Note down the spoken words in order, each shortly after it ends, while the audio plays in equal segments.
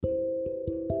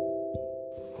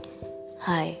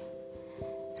Hi.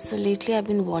 So lately I've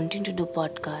been wanting to do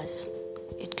podcasts.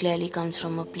 It clearly comes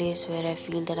from a place where I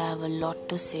feel that I have a lot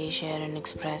to say, share and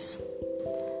express.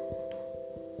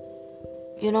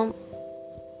 You know,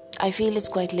 I feel it's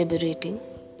quite liberating.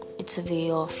 It's a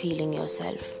way of healing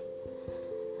yourself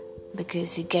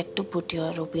because you get to put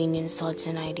your opinions, thoughts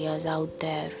and ideas out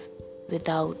there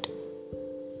without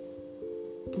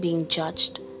being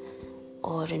judged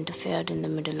or interfered in the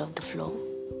middle of the flow.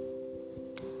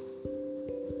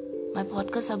 My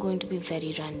podcasts are going to be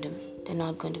very random. They're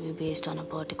not going to be based on a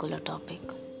particular topic.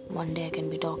 One day I can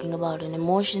be talking about an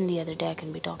emotion, the other day I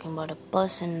can be talking about a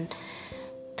person,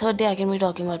 third day I can be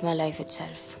talking about my life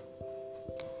itself.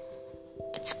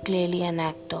 It's clearly an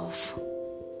act of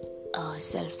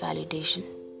self-validation.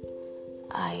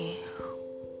 I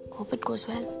hope it goes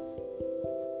well.